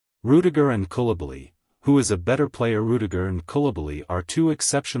Rudiger and Koulibaly. Who is a better player? Rudiger and Koulibaly are two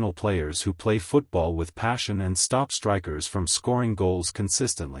exceptional players who play football with passion and stop strikers from scoring goals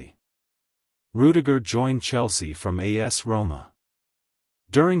consistently. Rudiger joined Chelsea from AS Roma.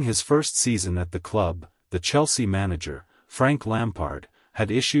 During his first season at the club, the Chelsea manager, Frank Lampard,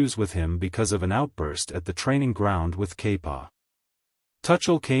 had issues with him because of an outburst at the training ground with Kepa.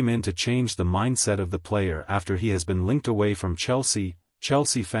 Tuchel came in to change the mindset of the player after he has been linked away from Chelsea.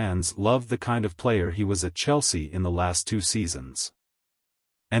 Chelsea fans loved the kind of player he was at Chelsea in the last 2 seasons.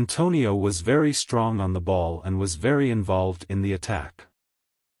 Antonio was very strong on the ball and was very involved in the attack.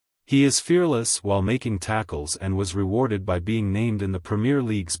 He is fearless while making tackles and was rewarded by being named in the Premier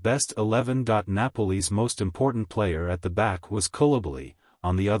League's best 11. Napoli's most important player at the back was Koulibaly,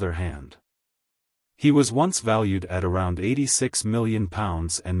 on the other hand. He was once valued at around £86 million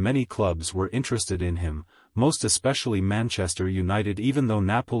and many clubs were interested in him, most especially Manchester United, even though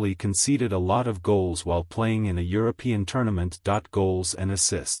Napoli conceded a lot of goals while playing in a European tournament. Goals and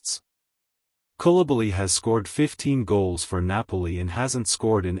assists. Koulibaly has scored 15 goals for Napoli and hasn't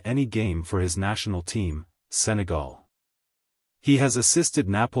scored in any game for his national team, Senegal. He has assisted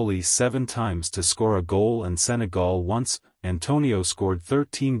Napoli 7 times to score a goal and Senegal once. Antonio scored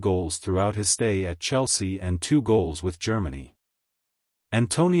 13 goals throughout his stay at Chelsea and 2 goals with Germany.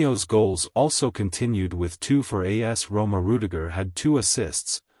 Antonio's goals also continued with 2 for AS Roma. Rudiger had 2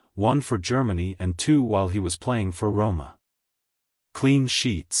 assists, 1 for Germany and 2 while he was playing for Roma. Clean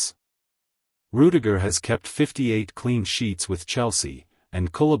sheets. Rudiger has kept 58 clean sheets with Chelsea,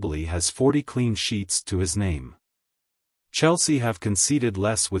 and Koulibaly has 40 clean sheets to his name. Chelsea have conceded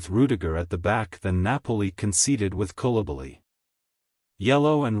less with Rudiger at the back than Napoli conceded with Koulibaly.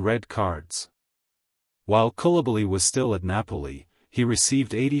 Yellow and red cards. While Koulibaly was still at Napoli, he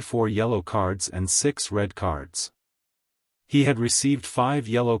received 84 yellow cards and 6 red cards. He had received 5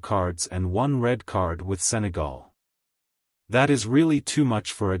 yellow cards and 1 red card with Senegal. That is really too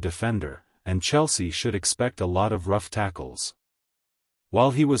much for a defender, and Chelsea should expect a lot of rough tackles.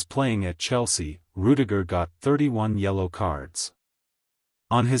 While he was playing at Chelsea, Rudiger got 31 yellow cards.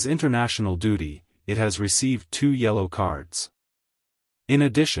 On his international duty, it has received 2 yellow cards. In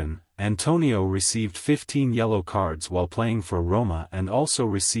addition, Antonio received 15 yellow cards while playing for Roma and also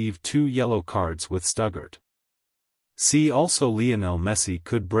received 2 yellow cards with Stuttgart. See also Lionel Messi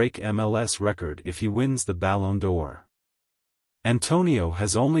could break MLS record if he wins the Ballon d'Or. Antonio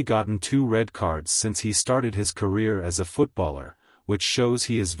has only gotten 2 red cards since he started his career as a footballer, which shows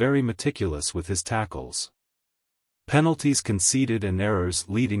he is very meticulous with his tackles. Penalties conceded and errors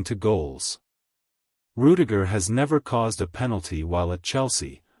leading to goals. Rudiger has never caused a penalty while at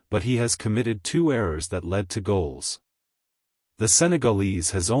Chelsea, but he has committed 2 errors that led to goals. The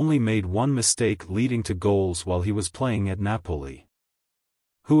Senegalese has only made 1 mistake leading to goals while he was playing at Napoli.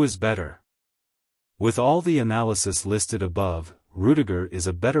 Who is better? With all the analysis listed above, Rudiger is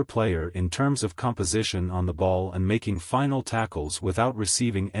a better player in terms of composition on the ball and making final tackles without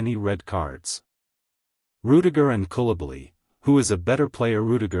receiving any red cards. Rudiger and Koulibaly. Who is a better player?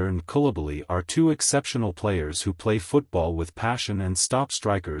 Rudiger and Koulibaly are 2 exceptional players who play football with passion and stop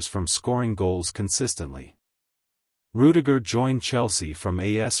strikers from scoring goals consistently. Rudiger joined Chelsea from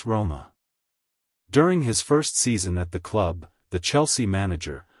AS Roma. During his first season at the club, the Chelsea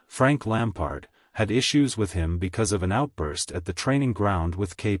manager, Frank Lampard, had issues with him because of an outburst at the training ground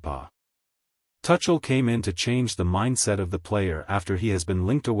with Kepa. Tuchel came in to change the mindset of the player after he has been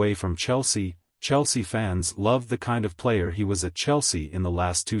linked away from Chelsea. Chelsea fans loved the kind of player he was at Chelsea in the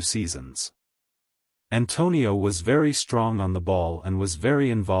last 2 seasons. Antonio was very strong on the ball and was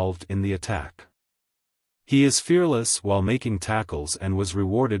very involved in the attack. He is fearless while making tackles and was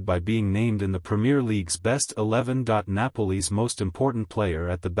rewarded by being named in the Premier League's best 11. Napoli's most important player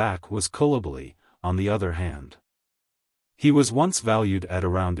at the back was Koulibaly, on the other hand. He was once valued at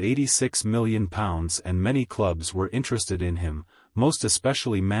around £86 million and many clubs were interested in him, most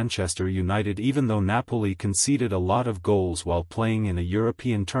especially Manchester United, even though Napoli conceded a lot of goals while playing in a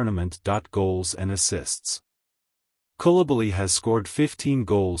European tournament. Goals and assists. Koulibaly has scored 15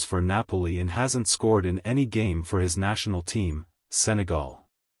 goals for Napoli and hasn't scored in any game for his national team, Senegal.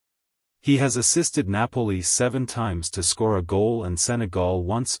 He has assisted Napoli 7 times to score a goal and Senegal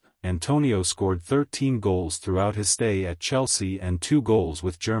once. Antonio scored 13 goals throughout his stay at Chelsea and 2 goals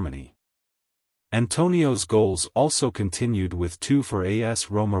with Germany. Antonio's goals also continued with 2 for AS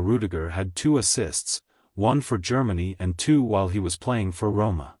Roma. Rudiger had 2 assists, 1 for Germany and 2 while he was playing for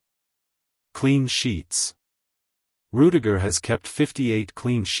Roma. Clean sheets. Rudiger has kept 58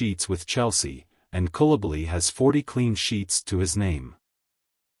 clean sheets with Chelsea, and Koulibaly has 40 clean sheets to his name.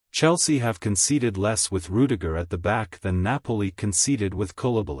 Chelsea have conceded less with Rudiger at the back than Napoli conceded with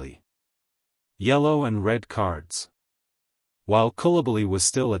Koulibaly. Yellow and red cards. While Koulibaly was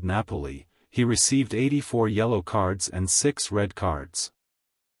still at Napoli, he received 84 yellow cards and 6 red cards.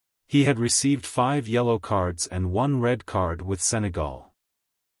 He had received 5 yellow cards and 1 red card with Senegal.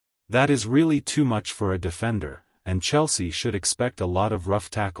 That is really too much for a defender, and Chelsea should expect a lot of rough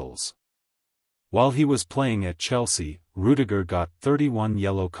tackles. While he was playing at Chelsea, Rudiger got 31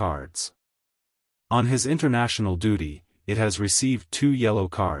 yellow cards. On his international duty, it has received 2 yellow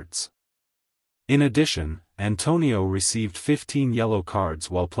cards. In addition, Antonio received 15 yellow cards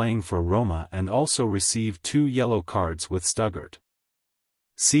while playing for Roma and also received 2 yellow cards with Stuttgart.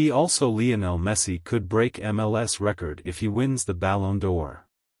 See also Lionel Messi could break MLS record if he wins the Ballon d'Or.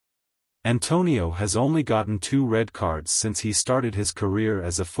 Antonio has only gotten 2 red cards since he started his career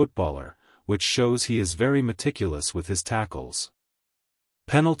as a footballer, which shows he is very meticulous with his tackles.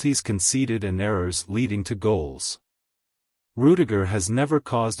 Penalties conceded and errors leading to goals. Rudiger has never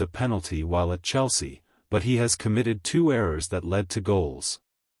caused a penalty while at Chelsea, but he has committed 2 errors that led to goals.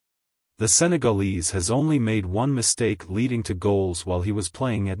 The Senegalese has only made 1 mistake leading to goals while he was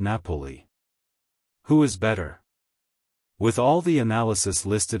playing at Napoli. Who is better? With all the analysis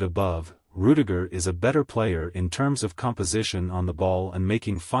listed above, Rudiger is a better player in terms of composition on the ball and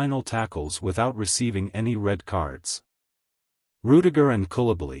making final tackles without receiving any red cards. Rudiger and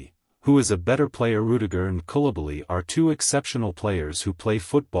Koulibaly, who is a better player? Rudiger and Koulibaly are 2 exceptional players who play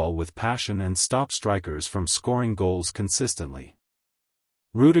football with passion and stop strikers from scoring goals consistently.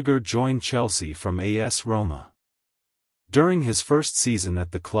 Rudiger joined Chelsea from AS Roma. During his first season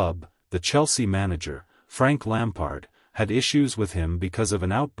at the club, the Chelsea manager, Frank Lampard, had issues with him because of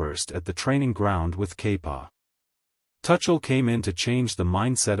an outburst at the training ground with Kepa. Tuchel came in to change the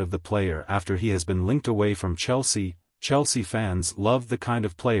mindset of the player after he has been linked away from Chelsea. Chelsea fans loved the kind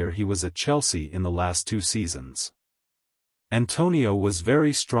of player he was at Chelsea in the last 2 seasons. Antonio was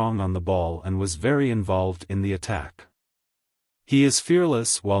very strong on the ball and was very involved in the attack. He is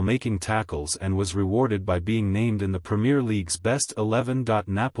fearless while making tackles and was rewarded by being named in the Premier League's best 11.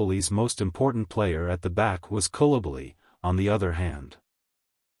 Napoli's most important player at the back was Koulibaly, on the other hand.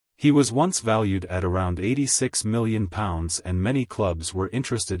 He was once valued at around £86 million and many clubs were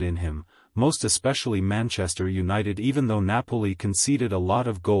interested in him, most especially Manchester United, even though Napoli conceded a lot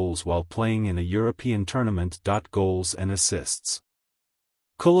of goals while playing in a European tournament. Goals and assists.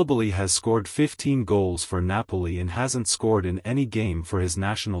 Koulibaly has scored 15 goals for Napoli and hasn't scored in any game for his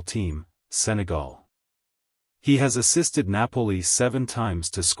national team, Senegal. He has assisted Napoli 7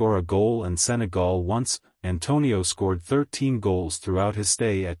 times to score a goal and Senegal once. Antonio scored 13 goals throughout his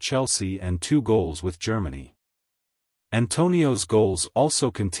stay at Chelsea and 2 goals with Germany. Antonio's goals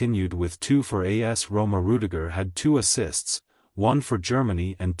also continued with 2 for AS Roma. Rudiger had 2 assists, 1 for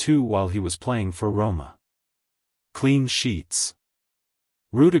Germany and 2 while he was playing for Roma. Clean sheets.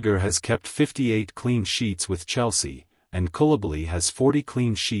 Rudiger has kept 58 clean sheets with Chelsea, and Koulibaly has 40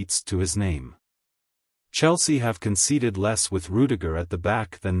 clean sheets to his name. Chelsea have conceded less with Rudiger at the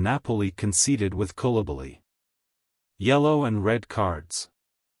back than Napoli conceded with Koulibaly. Yellow and red cards.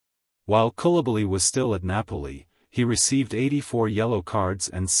 While Koulibaly was still at Napoli, he received 84 yellow cards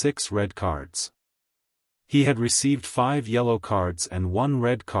and 6 red cards. He had received 5 yellow cards and 1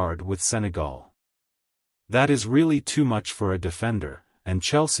 red card with Senegal. That is really too much for a defender, and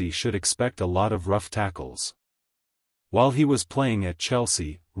Chelsea should expect a lot of rough tackles. While he was playing at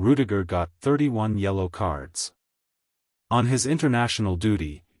Chelsea, Rudiger got 31 yellow cards. On his international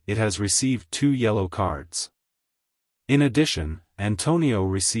duty, it has received 2 yellow cards. In addition, Antonio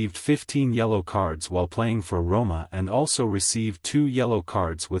received 15 yellow cards while playing for Roma and also received 2 yellow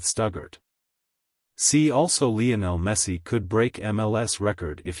cards with Stuttgart. See also Lionel Messi could break MLS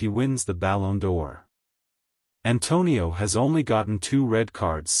record if he wins the Ballon d'Or. Antonio has only gotten 2 red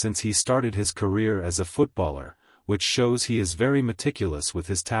cards since he started his career as a footballer, which shows he is very meticulous with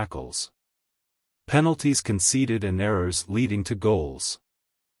his tackles. Penalties conceded and errors leading to goals.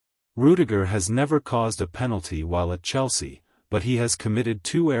 Rudiger has never caused a penalty while at Chelsea, but he has committed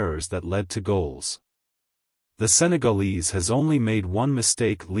 2 errors that led to goals. The Senegalese has only made 1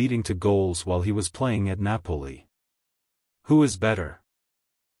 mistake leading to goals while he was playing at Napoli. Who is better?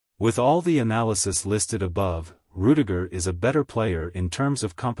 With all the analysis listed above, Rudiger is a better player in terms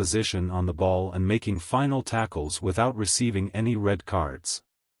of composition on the ball and making final tackles without receiving any red cards.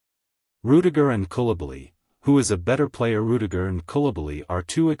 Rudiger and Koulibaly, who is a better player? Rudiger and Koulibaly are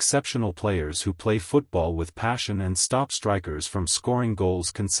 2 exceptional players who play football with passion and stop strikers from scoring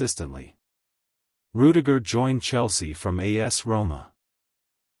goals consistently. Rudiger joined Chelsea from AS Roma.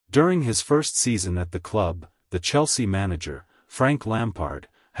 During his first season at the club, the Chelsea manager, Frank Lampard,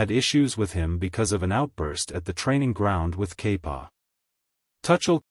 had issues with him because of an outburst at the training ground with Kepa. Tuchel